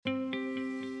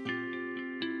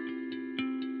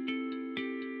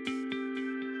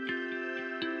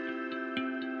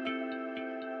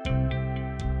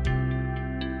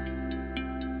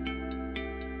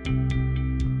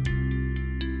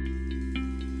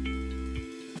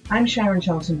I'm Sharon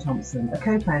Charlton-Thompson, a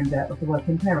co-founder of the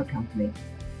Working Parent Company.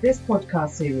 This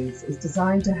podcast series is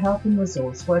designed to help and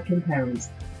resource working parents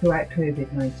throughout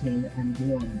COVID-19 and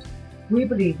beyond. We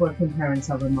believe working parents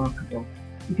are remarkable.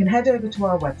 You can head over to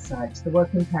our website,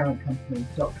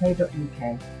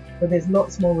 theworkingparentcompany.co.uk, where there's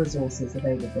lots more resources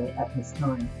available at this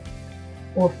time.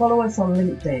 Or follow us on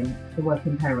LinkedIn, The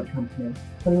Working Parent Company,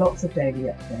 for lots of daily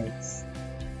updates.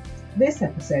 This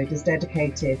episode is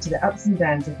dedicated to the ups and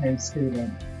downs of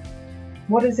homeschooling.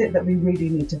 What is it that we really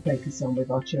need to focus on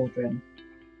with our children?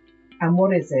 And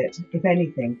what is it, if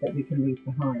anything, that we can leave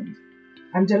behind?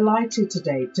 I'm delighted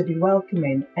today to be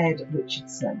welcoming Ed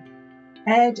Richardson.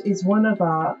 Ed is one of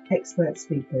our expert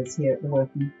speakers here at the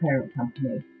Working Parent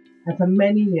Company, and for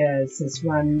many years has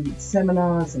run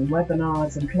seminars and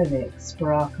webinars and clinics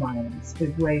for our clients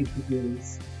with rave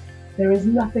reviews. There is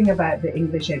nothing about the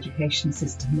English education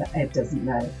system that Ed doesn't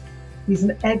know. He's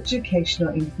an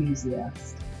educational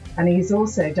enthusiast, and he's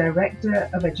also Director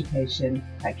of Education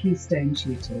at Keystone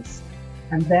Tutors.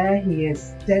 And there he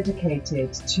is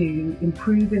dedicated to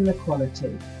improving the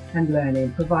quality and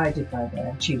learning provided by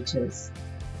their tutors.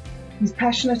 He's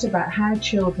passionate about how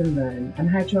children learn and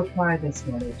how to apply this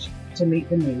knowledge to meet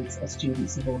the needs of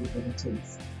students of all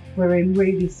abilities. We're in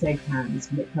really safe hands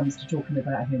when it comes to talking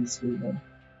about homeschooling.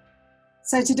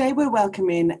 So today we're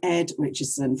welcoming Ed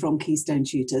Richardson from Keystone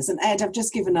Tutors. And Ed, I've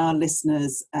just given our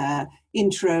listeners an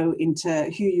intro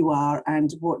into who you are and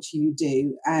what you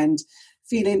do, and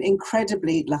feeling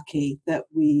incredibly lucky that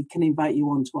we can invite you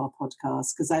onto our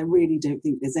podcast, because I really don't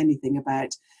think there's anything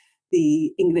about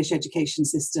the English education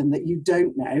system that you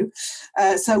don't know.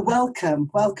 So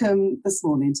welcome this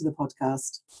morning to the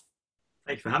podcast.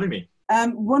 Thank you for having me.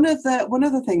 One of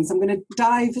the things I'm going to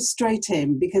dive straight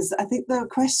in, because I think the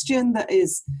question that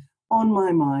is on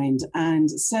my mind, and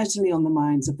certainly on the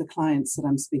minds of the clients that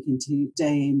I'm speaking to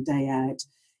day in, day out,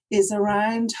 is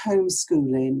around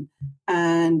homeschooling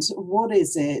and what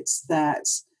is it that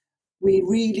we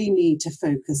really need to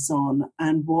focus on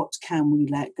and what can we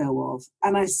let go of.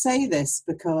 And I say this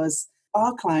because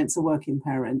our clients are working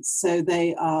parents, so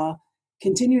they are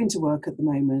continuing to work at the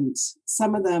moment,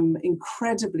 some of them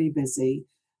incredibly busy,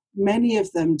 many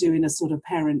of them doing a sort of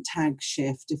parent tag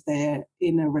shift if they're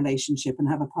in a relationship and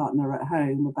have a partner at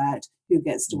home, about who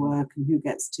gets to work and who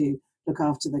gets to look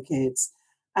after the kids.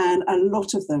 And a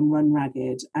lot of them run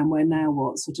ragged, and we're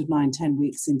now, sort of 9-10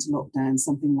 weeks into lockdown,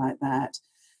 something like that.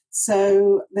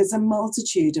 So there's a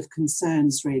multitude of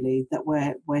concerns really that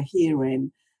we're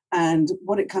hearing, and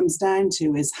what it comes down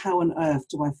to is, how on earth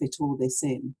do I fit all this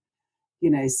in?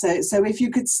 So if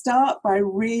you could start by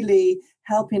really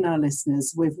helping our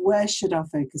listeners with where should our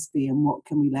focus be and what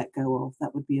can we let go of,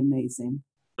 that would be amazing.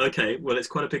 Okay, well, it's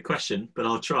quite a big question, but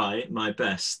I'll try my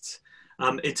best.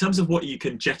 In terms of what you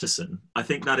can jettison, I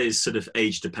think that is sort of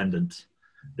age dependent,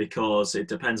 because it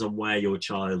depends on where your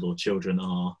child or children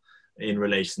are in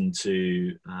relation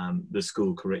to the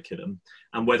school curriculum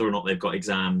and whether or not they've got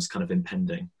exams kind of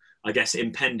impending. I guess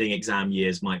impending exam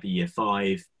years might be year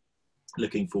 5,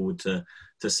 looking forward to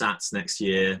SATs next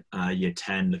year, year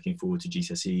 10, looking forward to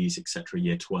GCSEs, etc.,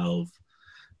 year 12.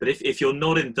 But if you're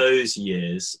not in those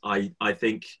years, I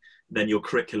think then your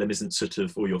curriculum isn't sort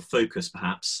of, or your focus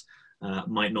perhaps,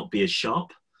 might not be as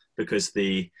sharp, because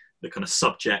the kind of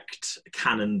subject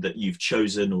canon that you've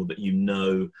chosen or that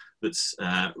that's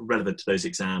relevant to those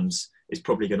exams is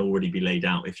probably going to already be laid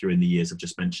out if you're in the years I've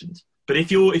just mentioned. But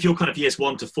if you're kind of years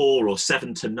 1 to 4 or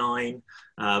 7 to 9,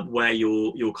 where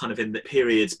you're kind of in the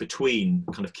periods between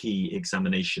kind of key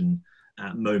examination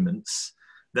moments,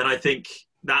 then I think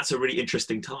that's a really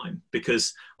interesting time,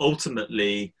 because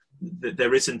ultimately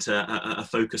there isn't a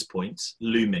focus point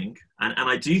looming. And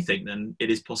I do think then it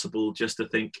is possible just to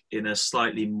think in a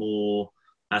slightly more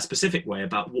specific way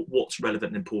about what's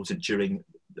relevant and important during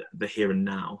the here and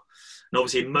now. And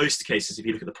obviously in most cases, if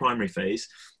you look at the primary phase,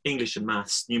 English and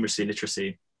maths, numeracy,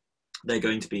 literacy, they're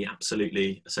going to be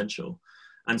absolutely essential.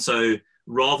 And so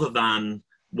rather than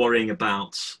worrying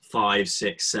about 5,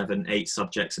 6, 7, 8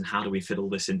 subjects and how do we fit all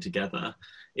this in together,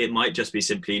 it might just be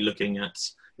simply looking at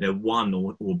one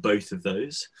or both of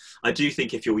those. I do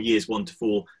think if you're years 1 to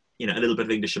 4, a little bit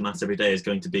of English and maths every day is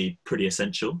going to be pretty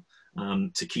essential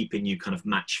to keeping you kind of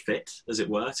match fit, as it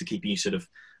were, to keeping you sort of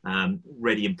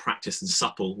ready and practiced and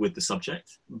supple with the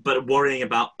subject. But worrying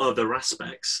about other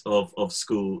aspects of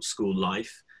school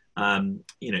life,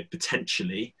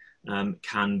 potentially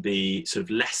can be sort of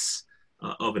less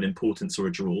of an importance or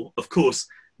a draw. Of course,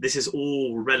 this is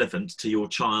all relevant to your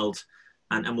child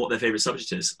and what their favourite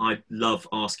subject is. I love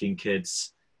asking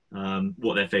kids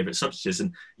what their favourite subject is.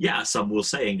 And yeah, some will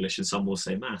say English and some will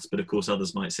say maths, but of course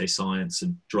others might say science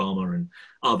and drama and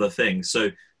other things. So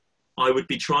I would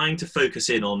be trying to focus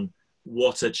in on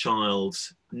what a child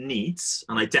needs.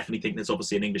 And I definitely think there's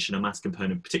obviously an English and a maths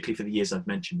component, particularly for the years I've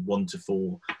mentioned, 1 to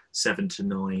 4, 7 to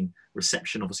 9,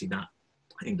 reception. Obviously that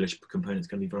English component is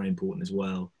going to be very important as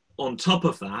well. On top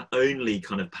of that, only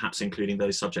kind of perhaps including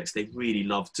those subjects they really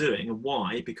love doing. And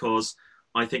why? Because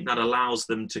I think that allows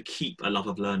them to keep a love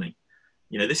of learning.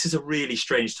 You know, this is a really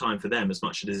strange time for them as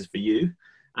much as it is for you.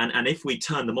 And if we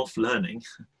turn them off learning,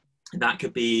 that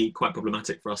could be quite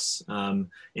problematic for us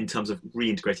in terms of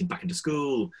reintegrating back into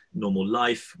school, normal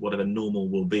life, whatever normal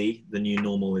will be. The new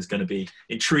normal is going to be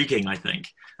intriguing, I think,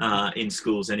 in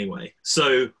schools anyway.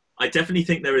 So I definitely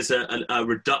think there is a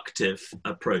reductive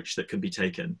approach that can be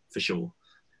taken, for sure.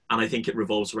 And I think it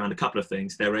revolves around a couple of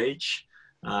things: their age,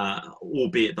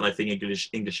 albeit that I think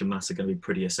English and maths are going to be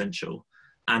pretty essential.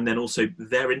 And then also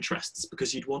their interests,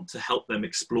 because you'd want to help them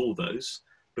explore those,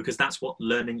 because that's what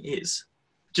learning is.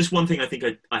 Just one thing I think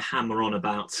I hammer on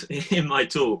about in my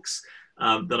talks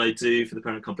that I do for the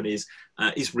parent companies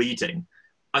is reading.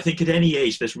 I think at any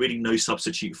age, there's really no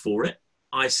substitute for it.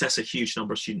 I assess a huge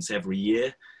number of students every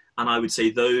year, and I would say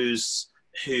those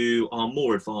who are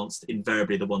more advanced,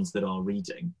 invariably the ones that are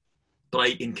reading. But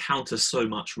I encounter so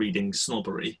much reading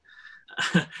snobbery.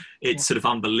 It's sort of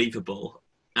unbelievable.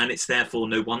 And it's therefore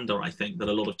no wonder, I think, that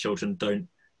a lot of children don't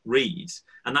read.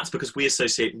 And that's because we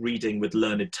associate reading with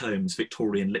learned tomes,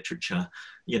 Victorian literature,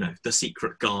 you know, The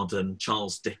Secret Garden,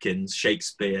 Charles Dickens,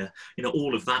 Shakespeare, you know,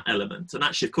 all of that element. And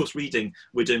actually, of course, reading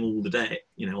we're doing all the day,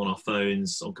 you know, on our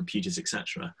phones, on computers,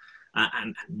 etc.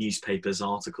 And newspapers,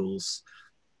 articles.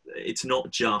 It's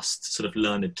not just sort of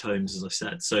learned tomes, as I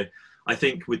said. So I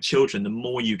think with children, the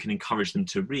more you can encourage them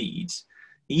to read,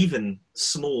 even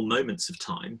small moments of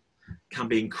time can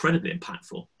be incredibly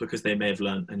impactful, because they may have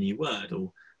learned a new word or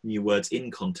new words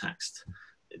in context.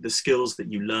 The skills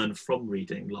that you learn from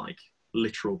reading, like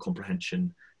literal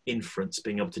comprehension, inference,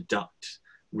 being able to deduct,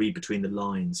 read between the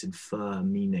lines, infer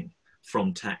meaning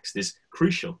from text, is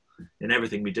crucial in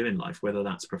everything we do in life, whether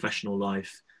that's professional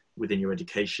life, within your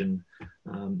education.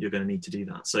 You're going to need to do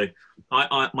that. So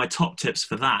my top tips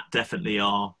for that definitely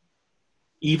are,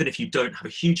 even if you don't have a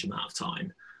huge amount of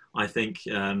time, I think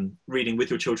reading with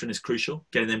your children is crucial.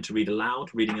 Getting them to read aloud,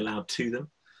 reading aloud to them,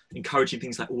 encouraging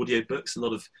things like audiobooks. A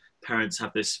lot of parents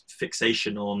have this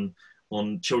fixation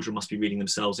on children must be reading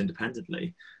themselves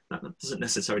independently. That doesn't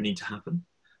necessarily need to happen.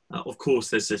 Of course,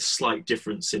 there's a slight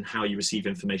difference in how you receive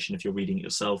information if you're reading it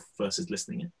yourself versus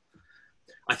listening it.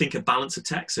 I think a balance of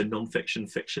text, so non-fiction,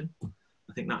 fiction,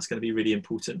 I think that's going to be really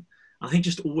important. I think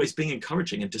just always being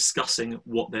encouraging and discussing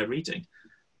what they're reading.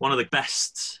 One of the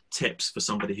best tips for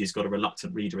somebody who's got a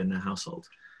reluctant reader in their household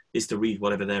is to read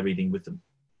whatever they're reading with them.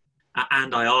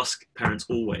 And I ask parents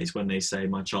always, when they say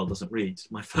my child doesn't read,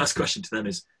 my first question to them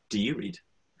is, do you read?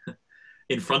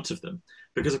 In front of them.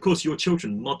 Because of course your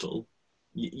children model,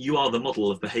 you are the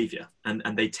model of behaviour, and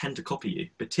they tend to copy you,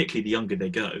 particularly the younger they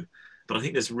go. But I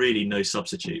think there's really no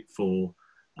substitute for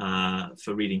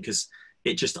reading, because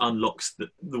it just unlocks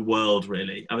the world,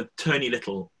 really. I mean, Tony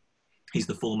Little, he's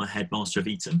the former headmaster of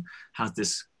Eton, has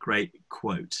this great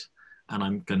quote, and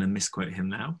I'm going to misquote him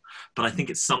now, but I think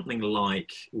it's something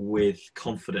like, with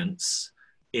confidence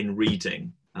in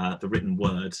reading the written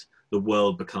word, the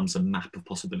world becomes a map of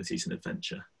possibilities and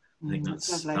adventure. I think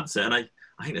that's it. And I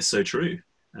think that's so true.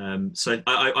 So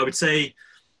I would say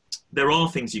there are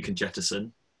things you can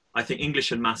jettison. I think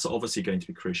English and maths are obviously going to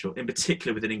be crucial. In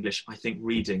particular within English, I think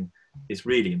reading is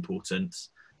really important.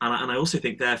 And I also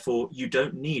think, therefore, you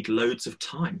don't need loads of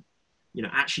time. You know,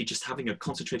 actually just having a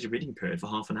concentrated reading period for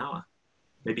half an hour,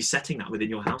 maybe setting that within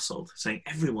your household, saying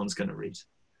everyone's going to read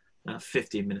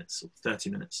 15 minutes or 30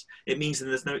 minutes. It means that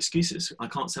there's no excuses. I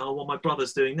can't say, oh, well, my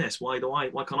brother's doing this. Why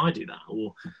can't I do that?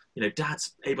 Or, you know,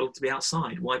 dad's able to be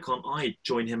outside. Why can't I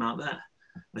join him out there?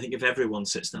 I think if everyone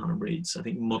sits down and reads, I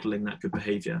think modelling that good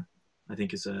behaviour, I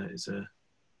think is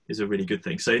a really good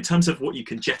thing. So in terms of what you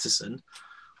can jettison,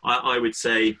 I would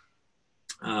say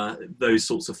those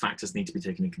sorts of factors need to be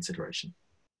taken into consideration.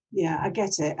 Yeah, I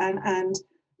get it. And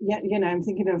yeah, you know, I'm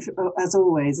thinking of, as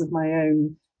always, of my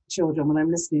own children when I'm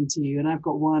listening to you, and I've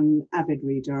got one avid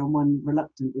reader and one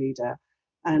reluctant reader.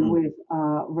 And with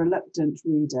our reluctant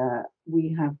reader,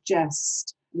 we have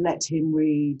just let him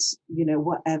read, you know,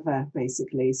 whatever,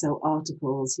 basically. So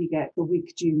articles, he get the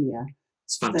Week Junior.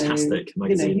 It's fantastic. So,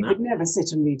 you know, he would never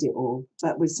sit and read it all,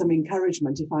 but with some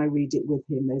encouragement, if I read it with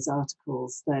him, those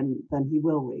articles, then he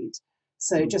will read.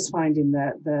 So just finding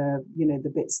the you know, the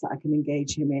bits that I can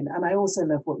engage him in. And I also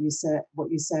love what you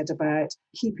said about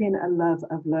keeping a love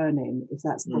of learning, if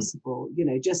that's possible, you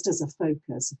know, just as a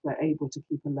focus, if we're able to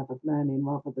keep a love of learning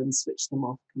rather than switch them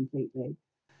off completely.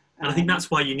 And I think that's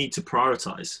why you need to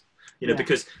prioritise. You know,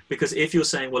 because if you're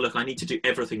saying, well, look, I need to do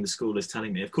everything the school is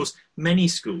telling me, of course, many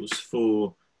schools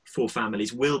for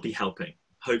families will be helping,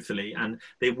 hopefully, and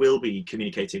they will be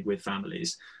communicating with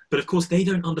families. But of course, they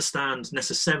don't understand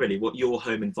necessarily what your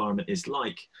home environment is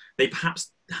like. They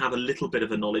perhaps have a little bit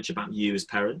of a knowledge about you as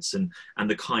parents and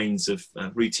the kinds of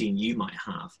routine you might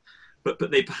have, but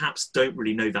they perhaps don't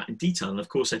really know that in detail. And of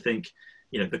course, I think,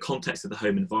 you know, the context of the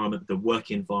home environment, the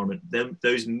working environment,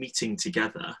 those meeting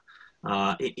together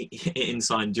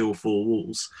inside your four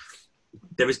walls,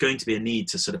 there is going to be a need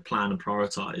to sort of plan and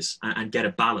prioritize and get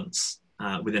a balance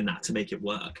within that to make it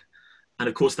work. And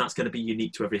of course, that's going to be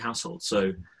unique to every household.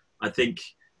 So I think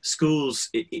schools,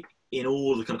 in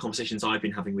all the kind of conversations I've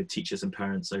been having with teachers and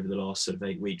parents over the last sort of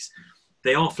 8 weeks,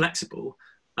 they are flexible,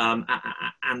 and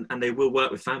they will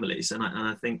work with families. And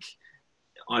I think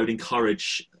I would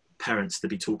encourage parents to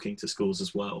be talking to schools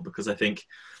as well, because I think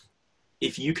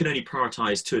if you can only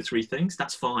prioritize 2 or 3 things,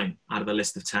 that's fine out of a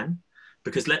list of 10,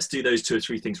 because let's do those 2 or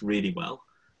 3 things really well.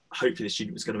 Hopefully the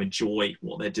student is going to enjoy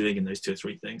what they're doing in those 2 or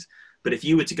 3 things. But if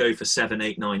you were to go for 7,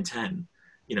 8, 9, 10,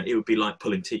 you know, it would be like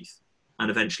pulling teeth. And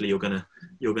eventually you're going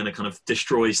to kind of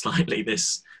destroy slightly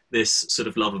this sort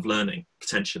of love of learning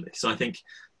potentially. So I think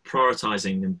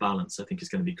prioritizing and balance, I think, is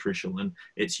going to be crucial, and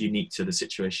it's unique to the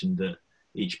situation that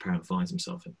each parent finds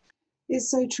himself in. It's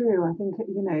so true. I think,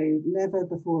 you know, never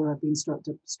before I've been struck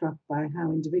by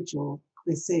how individual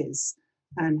this is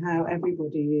and how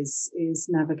everybody is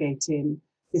navigating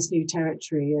this new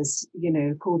territory as, you know,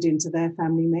 according to their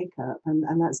family makeup, and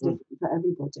that's different for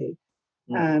everybody.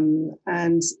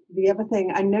 And the other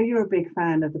thing, I know you're a big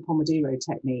fan of the Pomodoro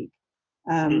technique.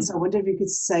 So I wonder if you could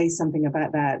say something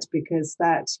about that, because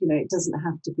that, you know, it doesn't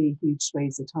have to be huge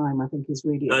swathes of time, I think is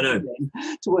really appealing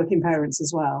to working parents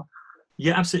as well.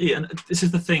 Yeah, absolutely. And this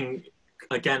is the thing,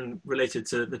 again, related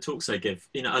to the talks I give.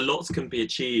 You know, a lot can be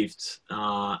achieved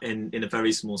in a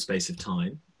very small space of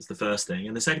time. That's the first thing.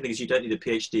 And the second thing is you don't need a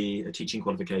PhD, a teaching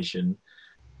qualification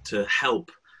to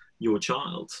help your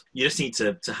child. You just need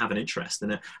to have an interest,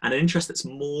 and an interest that's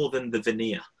more than the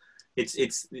veneer.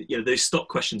 It's you know, those stock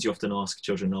questions you often ask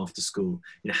children after school.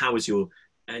 You know, how was your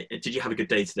did you have a good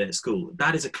day today at school?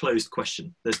 That is a closed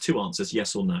question. There's 2 answers,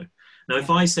 yes or no. Now, if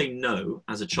I say no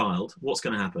as a child, what's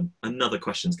going to happen? Another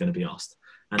question is going to be asked.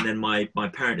 And then my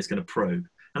parent is going to probe.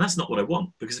 And that's not what I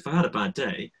want, because if I had a bad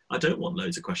day, I don't want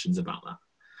loads of questions about that.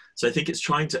 So I think it's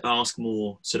trying to ask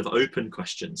more sort of open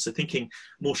questions. So thinking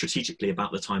more strategically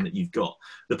about the time that you've got.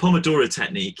 The Pomodoro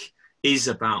technique is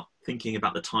about thinking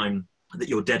about the time that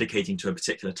you're dedicating to a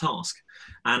particular task.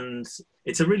 And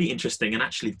it's a really interesting and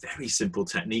actually very simple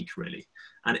technique, really.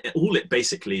 And all it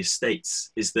basically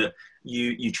states is that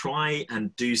you try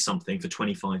and do something for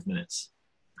 25 minutes.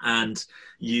 And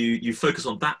you focus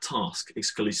on that task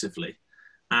exclusively.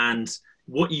 And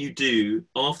what you do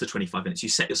after 25 minutes, you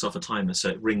set yourself a timer so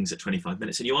it rings at 25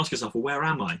 minutes, and you ask yourself, well, where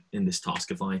am I in this task?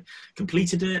 Have I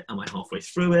completed it? Am I halfway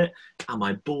through it? Am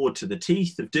I bored to the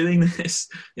teeth of doing this?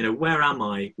 You know, where am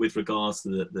I with regards to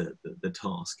the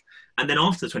task? And then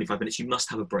after the 25 minutes, you must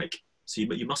have a break. So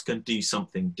you must go and do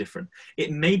something different.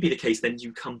 It may be the case then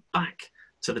you come back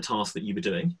to the task that you were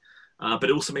doing, but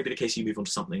it also may be the case you move on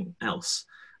to something else.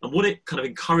 And what it kind of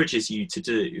encourages you to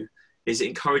do is it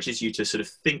encourages you to sort of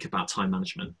think about time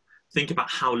management, think about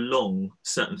how long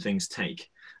certain things take.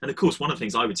 And of course, one of the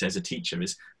things I would say as a teacher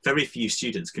is very few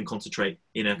students can concentrate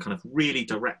in a kind of really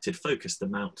directed, focused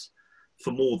amount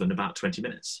for more than about 20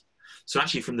 minutes. So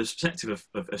actually, from the perspective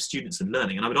of students and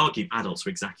learning, and I would argue adults are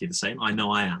exactly the same, I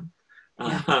know I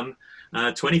am,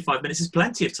 25 minutes is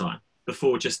plenty of time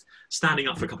before just standing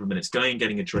up for a couple of minutes, going and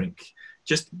getting a drink,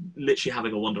 just literally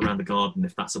having a wander around the garden,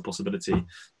 if that's a possibility,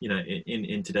 you know,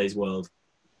 in today's world.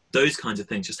 Those kinds of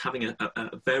things, just having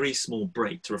a very small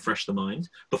break to refresh the mind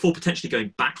before potentially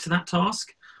going back to that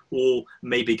task or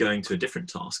maybe going to a different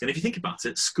task. And if you think about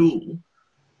it, school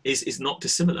is not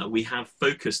dissimilar. We have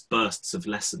focused bursts of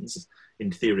lessons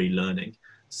in theory learning,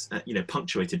 you know,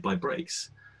 punctuated by breaks.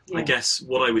 Yeah. I guess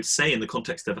what I would say in the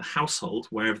context of a household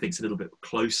where everything's a little bit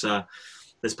closer,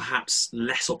 there's perhaps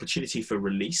less opportunity for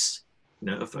release, you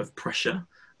know, of pressure,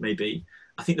 maybe.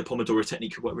 I think the Pomodoro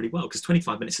technique could work really well, because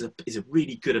 25 minutes is a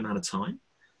really good amount of time.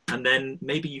 And then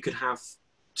maybe you could have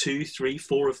 2, 3,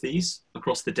 4 of these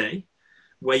across the day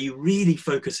where you really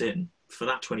focus in for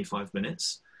that 25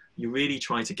 minutes. You really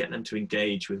try to get them to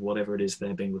engage with whatever it is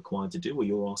they're being required to do or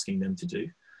you're asking them to do.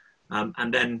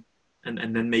 And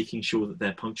then making sure that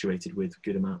they're punctuated with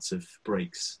good amounts of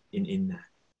breaks in there.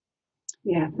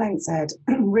 Yeah, thanks, Ed.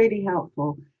 Really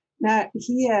helpful. Now,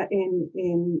 here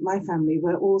in my family,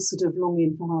 we're all sort of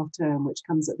longing for half term, which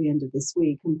comes at the end of this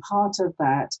week. And part of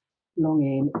that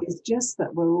longing. It's just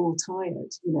that we're all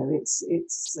tired.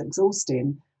 It's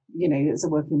exhausting. As a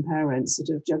working parent, sort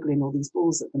of juggling all these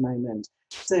balls at the moment.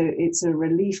 So it's a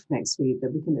relief next week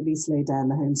that we can at least lay down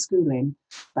the homeschooling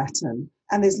baton.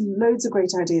 And there's loads of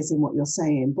great ideas in what you're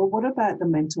saying. But what about the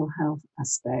mental health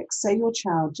aspect? Say your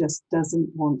child just doesn't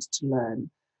want to learn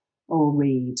or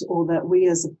read, or that we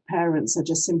as parents are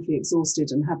just simply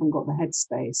exhausted and haven't got the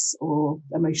headspace or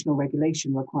emotional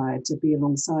regulation required to be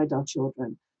alongside our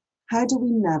children. How do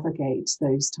we navigate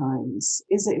those times?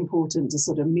 Is it important to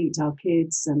sort of meet our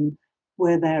kids and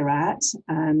where they're at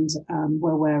and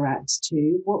where we're at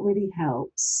too? What really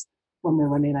helps when we're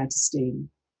running out of steam?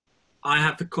 I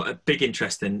have quite a big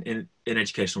interest in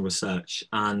educational research,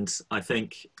 and I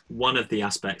think one of the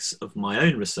aspects of my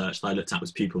own research that I looked at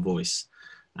was pupil voice,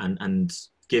 and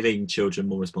giving children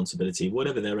more responsibility,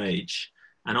 whatever their age,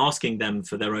 and asking them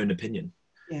for their own opinion.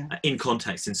 Yeah. In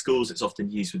context, in schools, it's often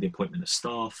used with the appointment of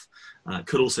staff.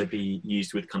 Could also be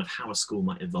used with kind of how a school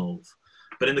might evolve.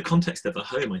 But in the context of a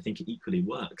home, I think it equally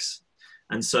works.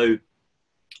 And so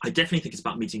I definitely think it's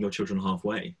about meeting your children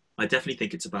halfway. I definitely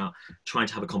think it's about trying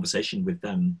to have a conversation with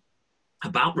them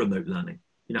about remote learning,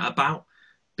 about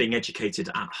being educated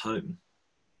at home.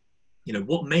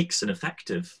 What makes an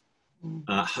effective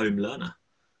home learner?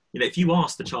 If you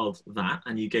asked the child that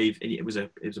and you gave, it was a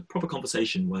proper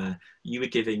conversation where you were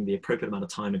giving the appropriate amount of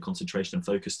time and concentration and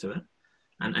focus to it,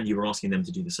 and you were asking them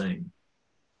to do the same,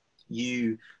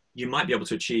 you might be able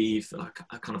to achieve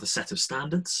a kind of a set of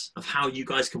standards of how you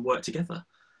guys can work together.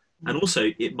 And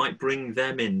also it might bring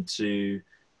them into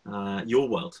your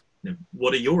world.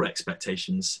 What are your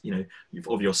expectations,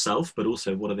 of yourself, but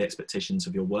also what are the expectations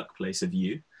of your workplace, of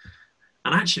you?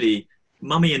 And actually,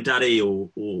 mummy and daddy or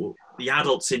the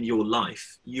adults in your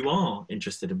life, you are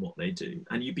interested in what they do.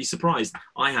 And you'd be surprised.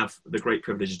 I have the great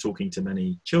privilege of talking to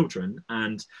many children,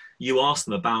 and you ask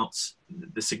them about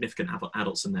the significant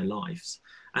adults in their lives,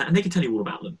 and they can tell you all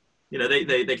about them.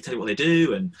 They can tell you what they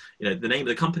do, and the name of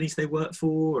the companies they work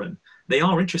for, and they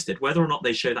are interested. Whether or not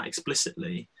they show that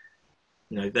explicitly,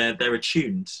 they're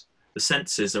attuned. The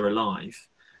senses are alive.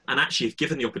 And actually, if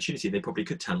given the opportunity, they probably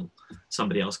could tell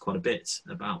somebody else quite a bit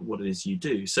about what it is you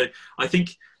do. So I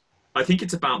think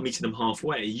it's about meeting them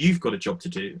halfway. You've got a job to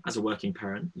do as a working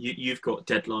parent. You've got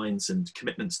deadlines and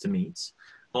commitments to meet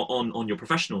on your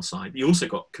professional side. You also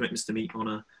got commitments to meet on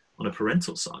a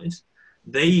parental side.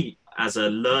 They, as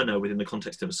a learner within the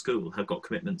context of a school, have got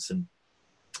commitments and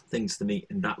things to meet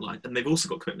in that light. And they've also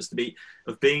got commitments to meet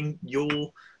of being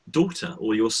your daughter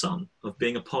or your son, of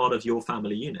being a part of your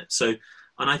family unit. So,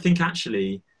 and I think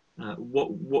actually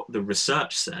what the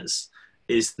research says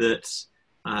is that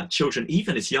children,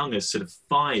 even as young as sort of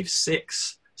 5,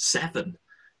 6, 7,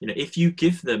 if you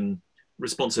give them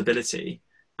responsibility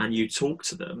and you talk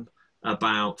to them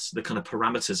about the kind of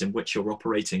parameters in which you're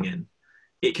operating in,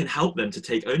 it can help them to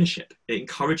take ownership. It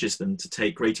encourages them to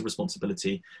take greater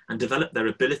responsibility and develop their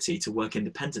ability to work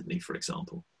independently, for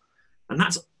example. And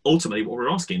that's ultimately what we're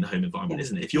asking in the home environment,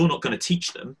 isn't it? If you're not going to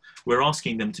teach them, we're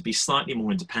asking them to be slightly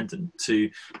more independent, to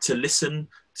listen,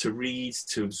 to read,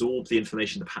 to absorb the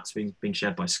information that perhaps being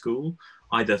shared by school,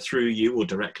 either through you or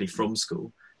directly from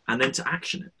school, and then to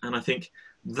action it. And I think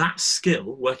that skill,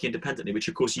 working independently, which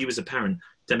of course you as a parent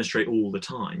demonstrate all the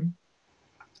time,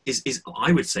 is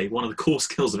I would say, one of the core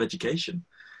skills of education.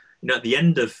 At the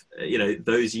end of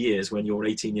those years when you're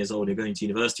 18 years old, you're going to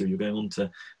university or you're going on to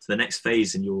the next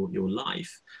phase in your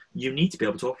life, you need to be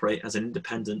able to operate as an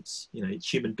independent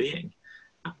human being.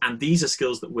 And these are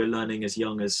skills that we're learning as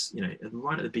young as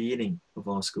right at the beginning of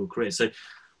our school career. So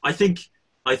I think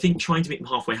trying to meet them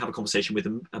halfway, have a conversation with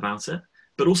them about it,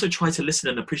 but also try to listen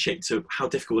and appreciate to how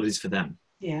difficult it is for them.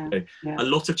 A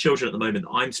lot of children at the moment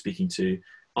that I'm speaking to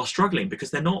are struggling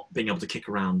because they're not being able to kick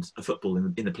around a football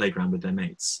in the playground with their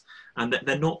mates, and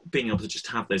they're not being able to just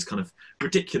have those kind of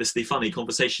ridiculously funny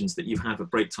conversations that you have at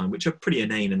break time, which are pretty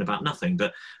inane and about nothing,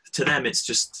 but to them it's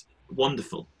just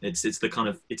wonderful. It's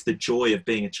the joy of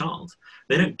being a child.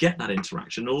 They don't get that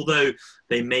interaction, although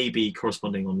they may be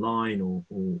corresponding online or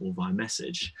via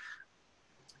message.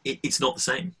 It's not the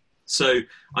same. So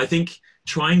I think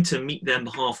trying to meet them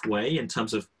halfway in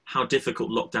terms of how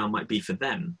difficult lockdown might be for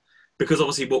them, because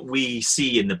obviously what we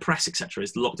see in the press, etc.,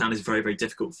 is the lockdown is very, very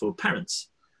difficult for parents,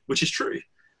 which is true.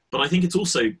 But I think it's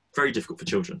also very difficult for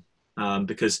children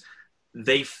because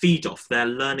they feed off their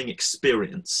learning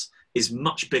experience is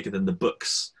much bigger than the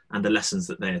books and the lessons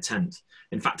that they attend.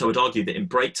 In fact, I would argue that in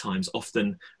break times,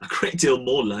 often a great deal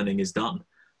more learning is done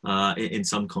in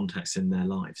some contexts in their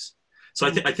lives. So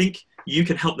I think you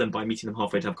can help them by meeting them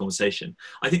halfway to have a conversation.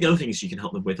 I think the other things you can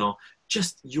help them with are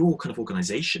just your kind of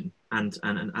organization and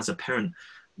as a parent,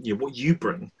 what you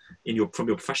bring from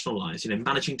your professional lives,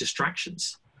 managing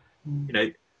distractions.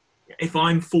 If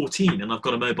I'm 14 and I've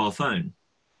got a mobile phone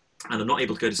and I'm not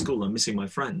able to go to school, I'm missing my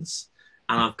friends,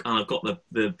 and I've got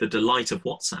the delight of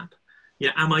WhatsApp.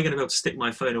 Am I going to be able to stick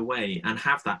my phone away and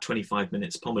have that 25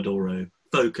 minutes Pomodoro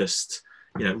focused,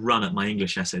 run at my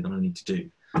English essay that I need to do,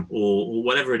 or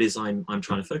whatever it is I'm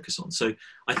trying to focus on? So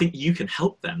I think you can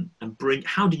help them and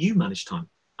how do you manage time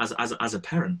as a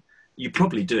parent? You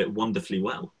probably do it wonderfully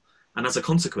well. And as a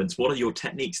consequence, what are your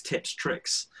techniques, tips,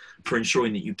 tricks for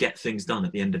ensuring that you get things done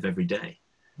at the end of every day?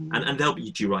 And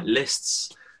do you write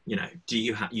lists? Do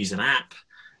you use an app?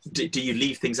 Do you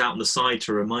leave things out on the side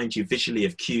to remind you visually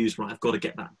of cues? Right, I've got to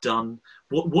get that done.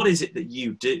 What is it that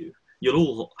you do? You'll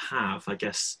all have, I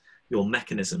guess, your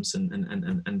mechanisms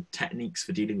and techniques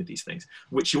for dealing with these things,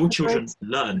 which your children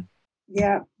learn.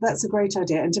 Yeah, that's a great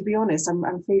idea. And to be honest,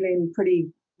 I'm feeling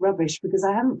pretty rubbish because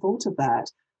I hadn't thought of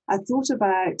that. I thought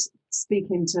about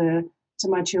speaking to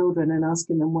my children and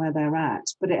asking them where they're at,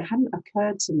 but it hadn't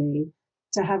occurred to me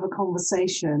to have a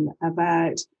conversation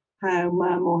about how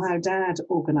mum or how dad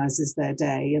organises their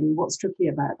day and what's tricky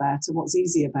about that and what's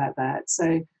easy about that.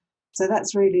 So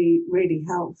that's really, really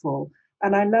helpful.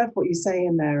 And I love what you say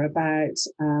in there about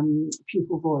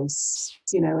pupil voice,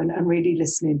 and really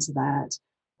listening to that.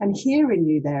 And hearing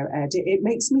you there, Ed, it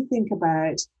makes me think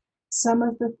about some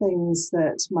of the things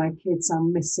that my kids are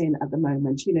missing at the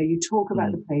moment. You talk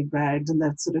about the playground and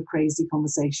the sort of crazy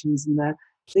conversations and the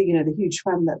huge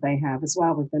fun that they have as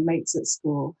well with their mates at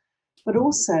school. But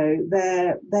also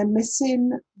they're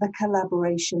missing the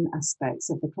collaboration aspects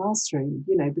of the classroom,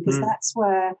 because that's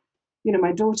where,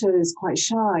 my daughter is quite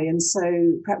shy, and so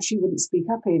perhaps she wouldn't speak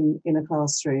up in a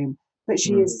classroom, but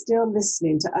she is still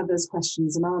listening to others'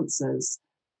 questions and answers.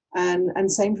 And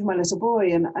same for my little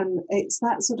boy. And it's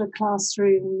that sort of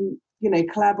classroom,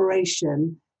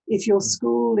 collaboration. If your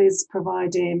school is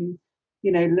providing,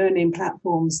 learning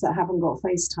platforms that haven't got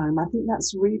FaceTime, I think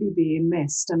that's really being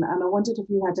missed. And I wondered if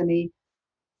you had any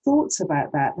thoughts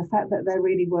about that, the fact that they're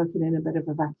really working in a bit of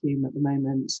a vacuum at the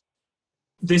moment.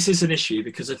 This is an issue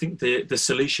because I think the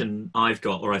solution I've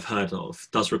got or I've heard of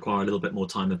does require a little bit more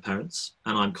time with parents.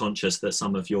 And I'm conscious that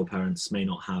some of your parents may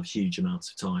not have huge amounts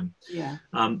of time. Yeah.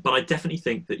 But I definitely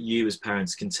think that you as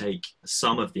parents can take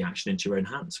some of the action into your own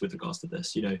hands with regards to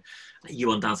this.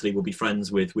 You undoubtedly will be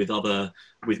friends with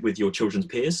your children's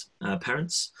peers,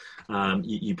 parents.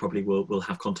 You probably will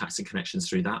have contacts and connections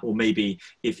through that. Or maybe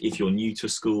if you're new to a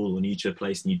school or new to a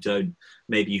place and you don't,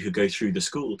 maybe you could go through the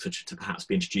school to perhaps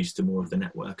be introduced to more of the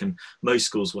network. And most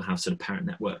schools will have sort of parent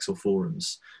networks or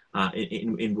forums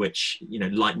in which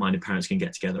like-minded parents can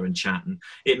get together and chat. And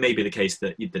it may be the case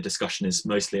that the discussion is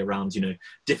mostly around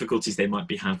difficulties they might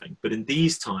be having. But in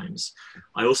these times,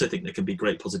 I also think there can be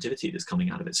great positivity that's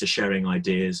coming out of it. So sharing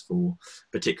ideas for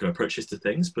particular approaches to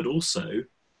things, but also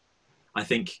I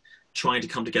think trying to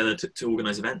come together to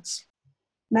organise events.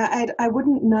 Now, Ed, I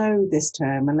wouldn't know this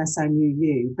term unless I knew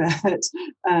you, but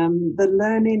the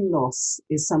learning loss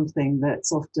is something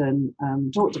that's often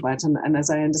talked about. And as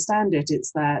I understand it,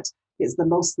 it's the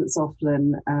loss that's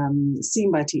often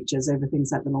seen by teachers over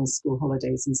things like the long school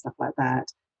holidays and stuff like that.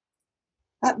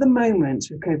 At the moment,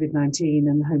 with COVID-19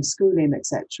 and homeschooling,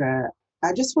 etc.,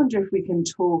 I just wonder if we can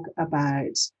talk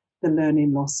about the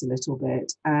learning loss a little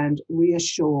bit and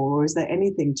reassure, or is there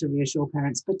anything to reassure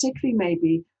parents, particularly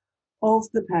maybe of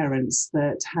the parents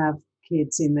that have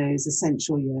kids in those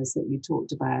essential years that you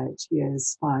talked about,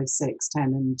 years 5, 6, 10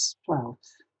 and 12,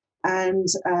 and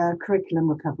curriculum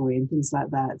recovery and things like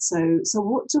that. So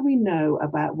what do we know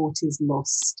about what is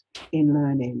lost in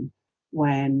learning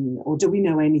or do we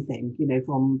know anything,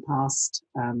 from past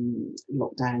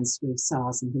lockdowns with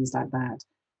SARS and things like that?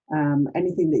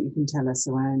 Anything that you can tell us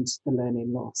around the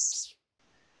learning loss?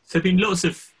 So there have been lots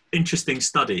of interesting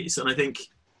studies, and I think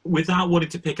without wanting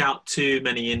to pick out too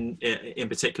many in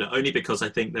particular, only because I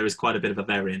think there is quite a bit of a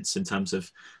variance in terms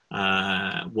of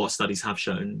what studies have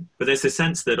shown. But there's a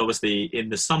sense that obviously in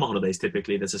the summer holidays,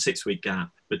 typically there's a 6-week gap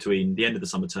between the end of the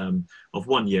summer term of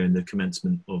 1 year and the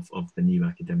commencement of the new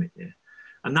academic year.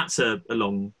 And that's a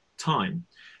long time.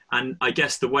 And I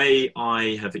guess the way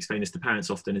I have explained this to parents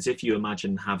often is if you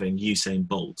imagine having Usain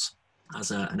Bolt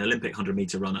as an Olympic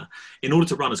 100-meter runner, in order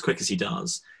to run as quick as he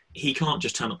does, he can't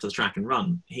just turn up to the track and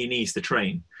run. He needs to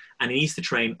train. And he needs to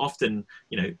train often,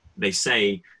 they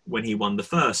say when he won the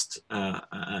first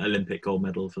Olympic gold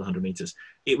medal for the 100 meters,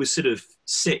 it was sort of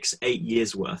 6-8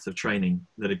 years worth of training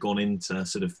that had gone into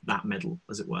sort of that medal,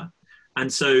 as it were.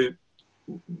 And so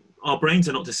our brains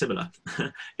are not dissimilar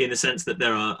in the sense that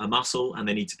they're a muscle and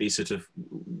they need to be sort of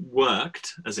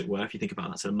worked, as it were, if you think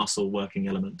about that sort of muscle working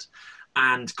element.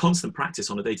 And constant practice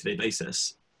on a day-to-day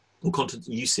basis or content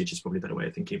usage is probably a better way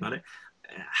of thinking about it,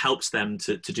 helps them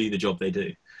to do the job they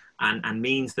do, and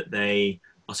means that they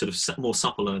are sort of more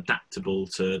supple and adaptable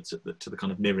to the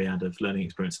kind of myriad of learning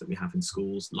experience that we have in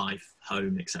schools, life,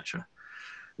 home, etc.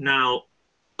 Now,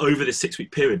 over this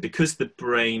 6-week period, because the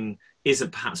brain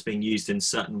isn't perhaps being used in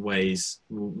certain ways,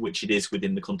 which it is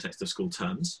within the context of school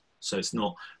terms, so it's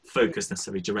not focused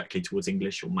necessarily directly towards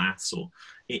English or maths or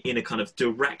in a kind of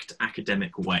direct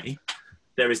academic way,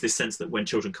 there is this sense that when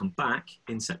children come back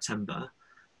in September,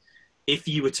 if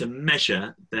you were to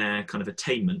measure their kind of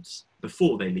attainment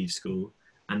before they leave school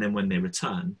and then when they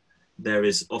return, there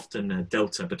is often a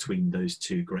delta between those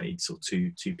two grades or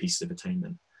two pieces of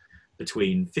attainment,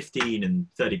 between 15 and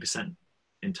 30%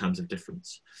 in terms of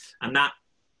difference. And that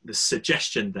the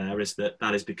suggestion there is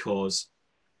that is because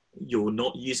you're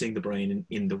not using the brain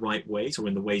in the right ways or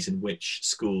in the ways in which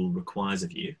school requires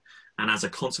of you. And as a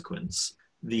consequence,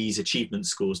 these achievement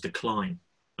scores decline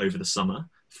over the summer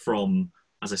from,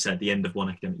 as I said, the end of one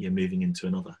academic year moving into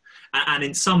another. And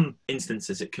in some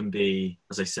instances, it can be,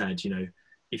 as I said, you know,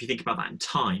 if you think about that in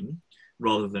time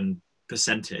rather than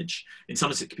percentage, in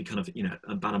some sense it could be kind of, you know,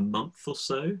 about a month or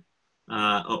so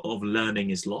of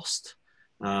learning is lost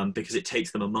because it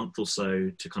takes them a month or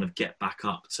so to kind of get back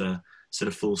up to sort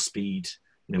of full speed,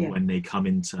 you know, when they come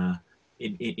into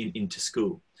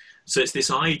school. So it's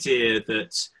this idea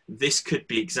that this could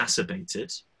be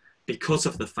exacerbated because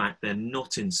of the fact they're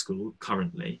not in school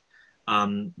currently.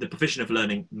 The provision of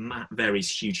learning varies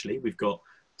hugely. We've got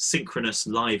synchronous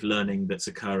live learning that's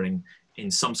occurring in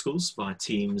some schools via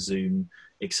Teams, Zoom,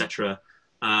 etc.,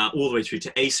 all the way through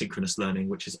to asynchronous learning,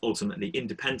 which is ultimately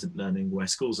independent learning, where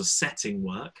schools are setting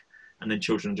work and then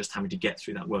children are just having to get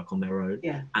through that work on their own,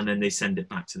 and then they send it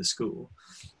back to the school.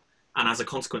 And as a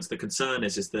consequence, the concern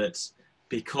is that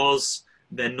because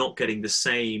they're not getting the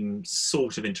same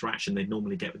sort of interaction they'd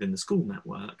normally get within the school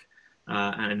network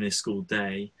and in this school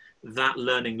day, that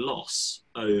learning loss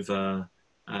over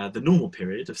the normal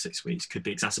period of 6 weeks could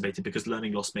be exacerbated because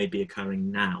learning loss may be occurring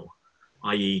now,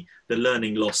 i.e. the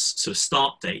learning loss sort of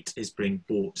start date is being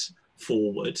brought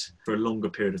forward for a longer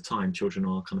period of time. Children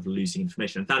are kind of losing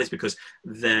information, and that is because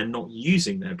they're not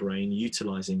using their brain,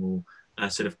 utilising or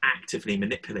sort of actively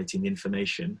manipulating the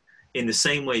information in the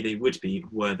same way they would be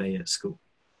were they at school.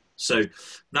 So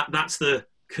that's the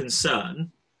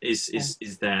concern is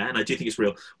there, and I do think it's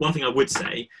real. One thing I would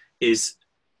say is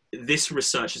this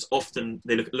research is often,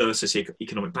 they look at lower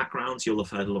socioeconomic backgrounds. You'll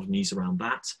have heard a lot of news around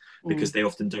that because they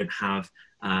often don't have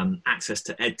access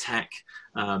to ed tech,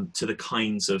 to the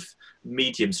kinds of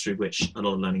mediums through which a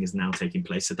lot of learning is now taking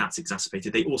place. So that's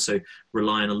exacerbated. They also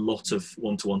rely on a lot of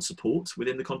one-to-one support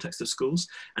within the context of schools.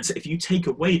 And so if you take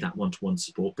away that one-to-one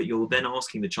support, but you're then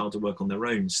asking the child to work on their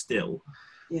own still,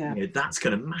 you know, that's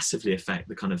going to massively affect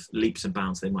the kind of leaps and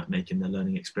bounds they might make in their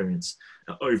learning experience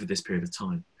over this period of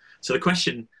time. So the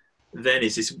question then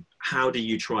is how do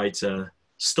you try to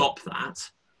stop that,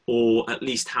 or at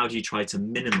least how do you try to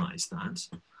minimize that?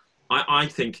 I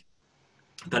think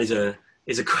that is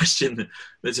a question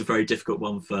that's a very difficult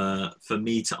one for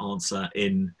me to answer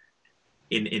in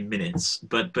minutes,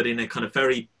 but in a kind of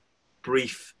very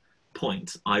brief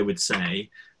point, I would say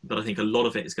that I think a lot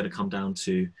of it is going to come down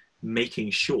to making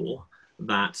sure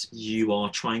that you are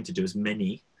trying to do as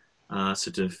many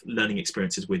sort of learning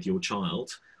experiences with your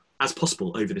child as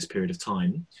possible over this period of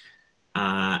time,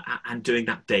 and doing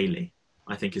that daily,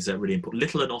 I think is really important.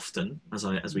 Little and often,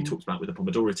 as we talked about with the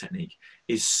Pomodoro technique,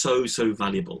 is so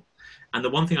valuable. And the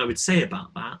one thing I would say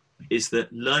about that is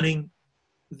that learning,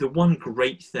 the one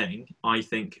great thing I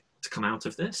think to come out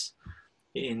of this,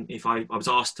 if I was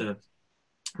asked to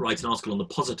write an article on the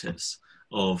positives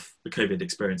of the COVID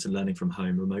experience and learning from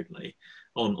home remotely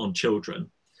on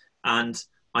children, and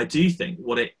I do think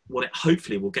what it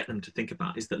hopefully will get them to think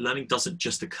about is that learning doesn't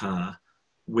just occur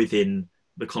within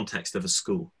the context of a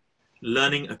school.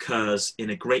 Learning occurs in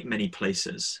a great many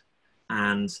places,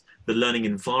 and the learning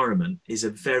environment is a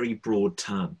very broad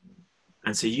term.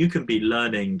 And so you can be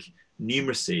learning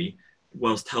numeracy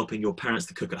whilst helping your parents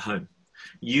to cook at home.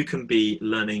 You can be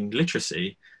learning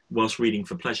literacy whilst reading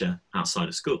for pleasure outside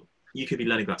of school. You could be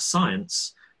learning about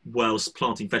science whilst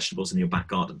planting vegetables in your back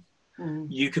garden.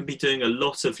 You can be doing a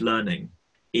lot of learning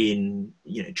in,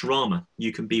 you know, drama.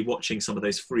 You can be watching some of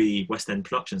those free West End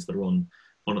productions that are on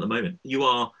at the moment. You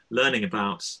are learning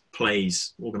about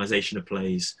plays, organisation of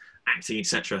plays, acting,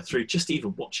 etc., through just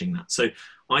even watching that. So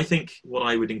I think what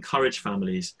I would encourage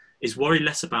families is worry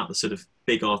less about the sort of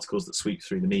big articles that sweep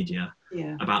through the media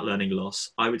about learning loss.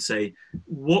 I would say,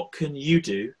 what can you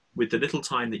do with the little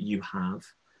time that you have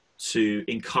to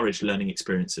encourage learning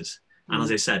experiences? And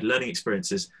as I said, learning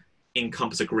experiences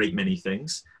encompass a great many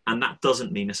things, And that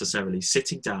doesn't mean necessarily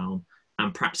sitting down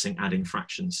and practicing adding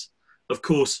fractions. Of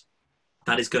course,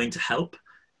 that is going to help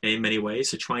in many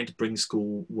ways. So trying to bring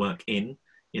school work in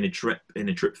a drip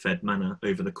fed manner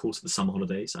over the course of the summer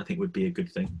holidays, I think would be a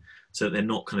good thing. So that they're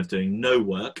not kind of doing no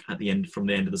work from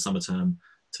the end of the summer term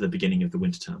to the beginning of the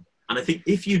winter term. And I think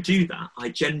if you do that, I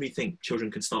generally think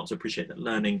children can start to appreciate that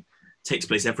learning takes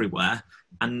place everywhere.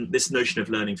 And this notion of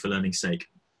learning for learning's sake,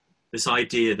 this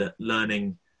idea that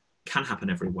learning can happen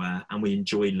everywhere and we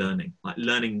enjoy learning, like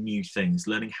learning new things,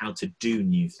 learning how to do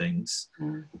new things,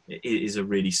 it is a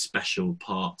really special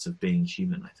part of being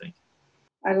human, I think.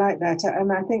 I like that.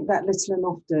 And I think that little and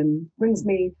often brings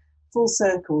me full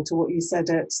circle to what you said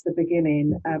at the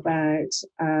beginning about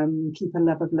keep a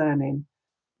love of learning.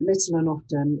 Little and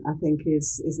often, I think,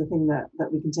 is the thing that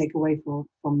we can take away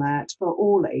from that for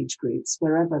all age groups,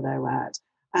 wherever they're at,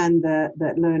 and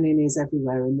that learning is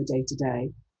everywhere in the day-to-day,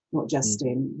 not just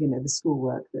in the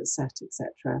schoolwork that's set,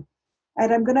 etc.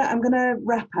 Ed, I'm gonna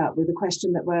wrap up with a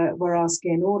question that we're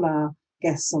asking all our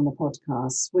guests on the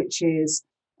podcast, which is,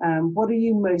 what are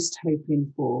you most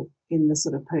hoping for in the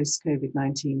sort of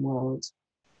post-COVID-19 world?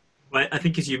 Well, I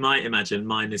think, as you might imagine,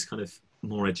 mine is kind of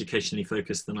more educationally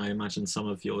focused than I imagine some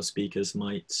of your speakers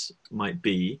might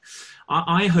be.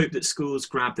 I hope that schools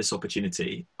grab this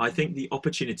opportunity. I think the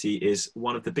opportunity is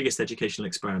one of the biggest educational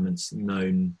experiments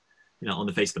known, on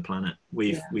the face of the planet.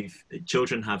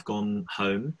 Children have gone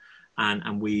home,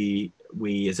 and we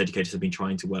as educators have been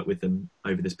trying to work with them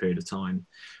over this period of time.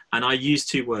 And I use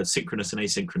two words, synchronous and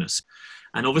asynchronous.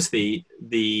 And obviously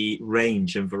the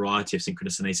range and variety of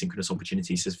synchronous and asynchronous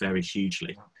opportunities has varied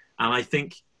hugely. And I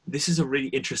think this is a really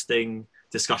interesting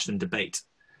discussion and debate.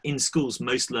 In schools,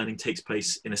 most learning takes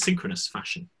place in a synchronous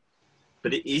fashion,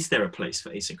 but is there a place for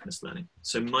asynchronous learning?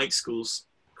 So might schools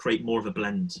create more of a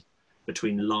blend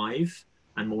between live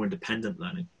and more independent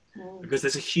learning? Because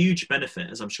there's a huge benefit,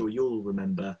 as I'm sure you'll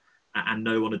remember and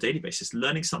know on a daily basis,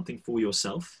 learning something for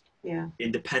yourself,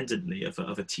 independently of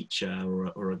a teacher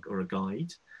or a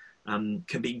guide,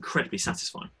 can be incredibly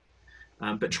satisfying.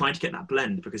 But trying to get that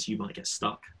blend, because you might get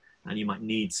stuck and you might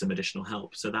need some additional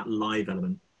help. So that live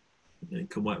element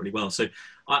can work really well. So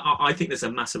I think there's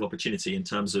a massive opportunity in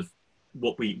terms of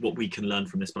what we can learn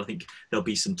from this, but I think there'll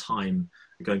be some time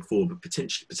going forward, but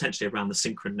potentially around the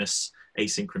synchronous,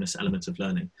 asynchronous element of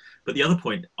learning. But the other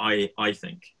point I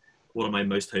think, what am I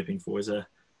most hoping for, is a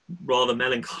rather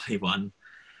melancholy one.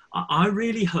 I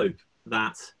really hope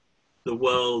that the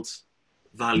world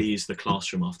values the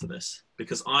classroom after this,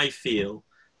 because I feel,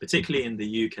 particularly in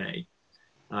the UK,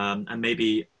 and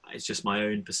maybe it's just my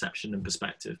own perception and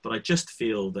perspective, but I just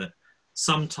feel that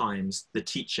sometimes the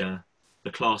teacher,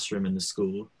 the classroom and the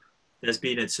school, there's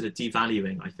been a sort of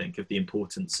devaluing, I think, of the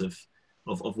importance of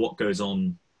what goes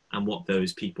on and what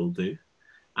those people do.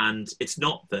 And it's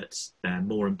not that they're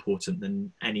more important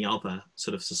than any other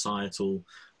sort of societal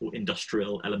or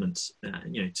industrial element,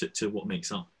 to what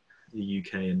makes up the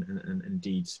UK and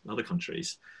indeed other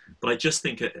countries. But I just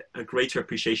think a greater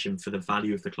appreciation for the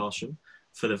value of the classroom,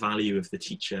 for the value of the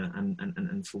teacher,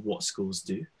 and for what schools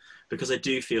do. Because I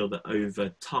do feel that over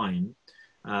time,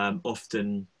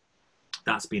 often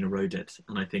that's been eroded.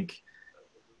 And I think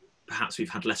perhaps we've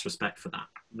had less respect for that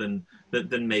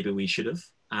than maybe we should have.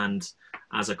 And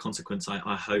as a consequence,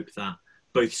 I hope that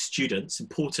both students,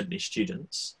 importantly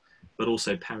students, but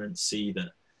also parents, see that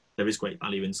there is great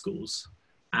value in schools,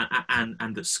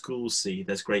 and that schools see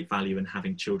there's great value in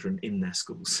having children in their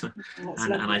schools.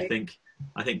 and I think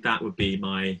that would be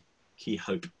my key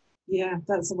hope. Yeah,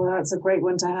 that's a great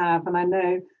one to have. And I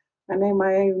know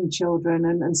my own children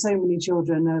and so many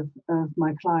children of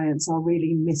my clients are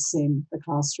really missing the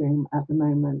classroom at the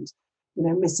moment.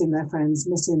 Missing their friends,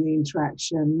 missing the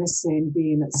interaction, missing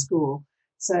being at school.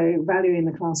 So valuing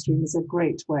the classroom is a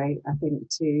great way, I think,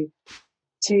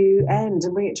 to end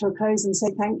and bring it to a close and say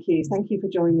thank you. Thank you for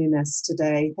joining us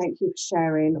today. Thank you for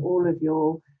sharing all of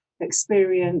your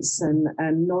experience and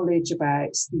knowledge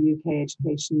about the UK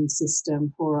education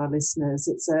system for our listeners.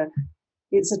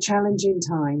 It's a challenging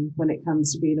time when it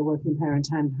comes to being a working parent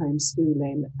and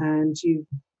homeschooling, and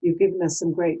you've given us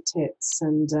some great tips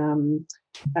and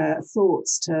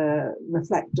thoughts to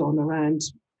reflect on around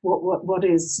what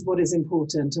is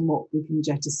important and what we can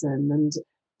jettison, and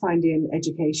finding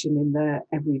education in the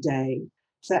everyday.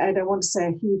 So Ed, I want to say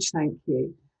a huge thank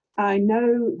you. I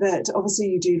know that obviously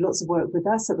you do lots of work with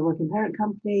us at the Working Parent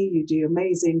Company. You do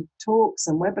amazing talks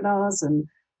and webinars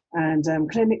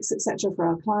and clinics, etc., for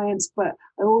our clients. But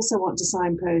I also want to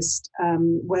signpost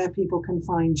where people can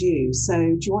find you. So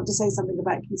do you want to say something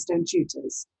about Keystone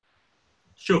Tutors?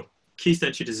 Sure.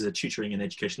 Keystone Tutors is a tutoring and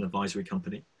educational advisory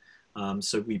company.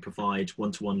 So we provide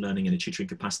one-to-one learning in a tutoring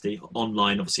capacity,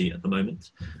 online obviously at the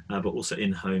moment, but also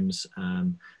in homes.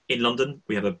 In London,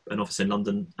 we have an office in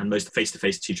London, and most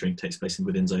face-to-face tutoring takes place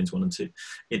within zones 1 and 2,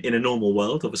 in a normal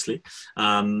world, obviously.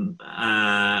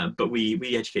 But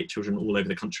we educate children all over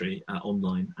the country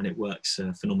online, and it works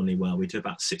phenomenally well. We do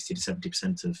about 60 to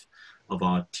 70% of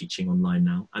our teaching online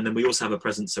now. And then we also have a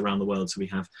presence around the world. So we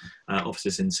have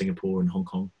offices in Singapore and Hong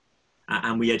Kong.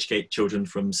 And we educate children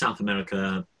from South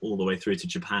America all the way through to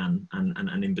Japan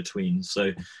and in between.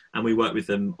 So, and we work with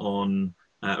them on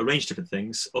a range of different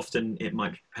things. Often it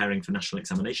might be preparing for national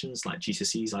examinations like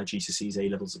GCSEs, IGCSEs,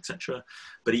 A-levels, etc.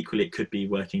 But equally it could be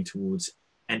working towards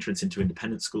entrance into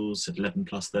independent schools at 11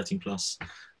 plus, 13 plus,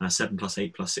 7 plus,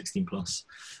 8 plus, 16 plus.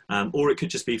 Or it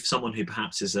could just be someone who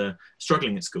perhaps is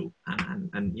struggling at school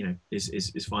and you know,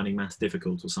 is finding maths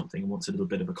difficult or something and wants a little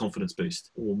bit of a confidence boost,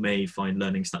 or may find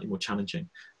learning slightly more challenging.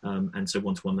 And so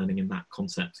one-to-one learning in that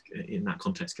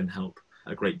context can help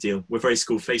a great deal. We're very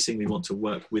school facing. We want to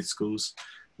work with schools.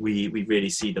 We really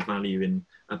see the value in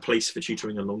a place for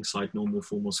tutoring alongside normal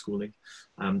formal schooling.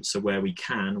 So where we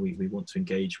can, we want to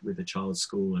engage with a child's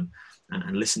school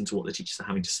and listen to what the teachers are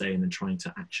having to say, and then trying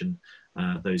to action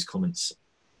those comments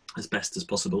as best as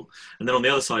possible. And then on the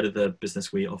other side of the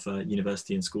business, we offer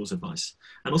university and schools advice,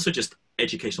 and also just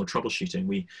educational troubleshooting.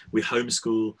 We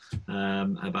homeschool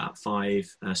about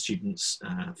 5 students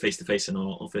face-to-face in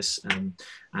our office, and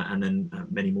then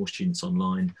many more students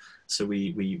online. So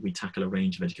we tackle a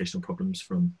range of educational problems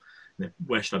from, you know,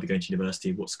 where should I be going to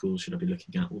university, what schools should I be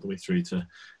looking at, all the way through to, you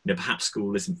know, perhaps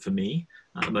school isn't for me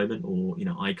at the moment, or, you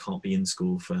know, I can't be in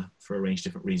school for a range of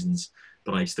different reasons,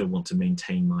 but I still want to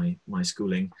maintain my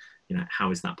schooling. You know,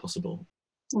 how is that possible?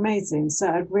 Amazing. So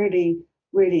I'd really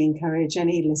encourage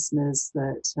any listeners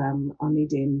that are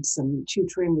needing some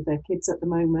tutoring with their kids at the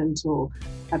moment, or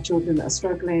have children that are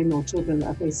struggling, or children that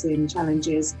are facing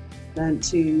challenges,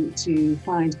 to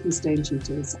find Keystone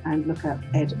Tutors and look up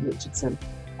Ed Richardson.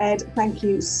 Ed, thank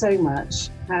you so much.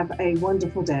 Have a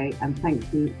wonderful day, and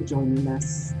thank you for joining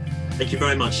us. Thank you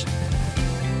very much.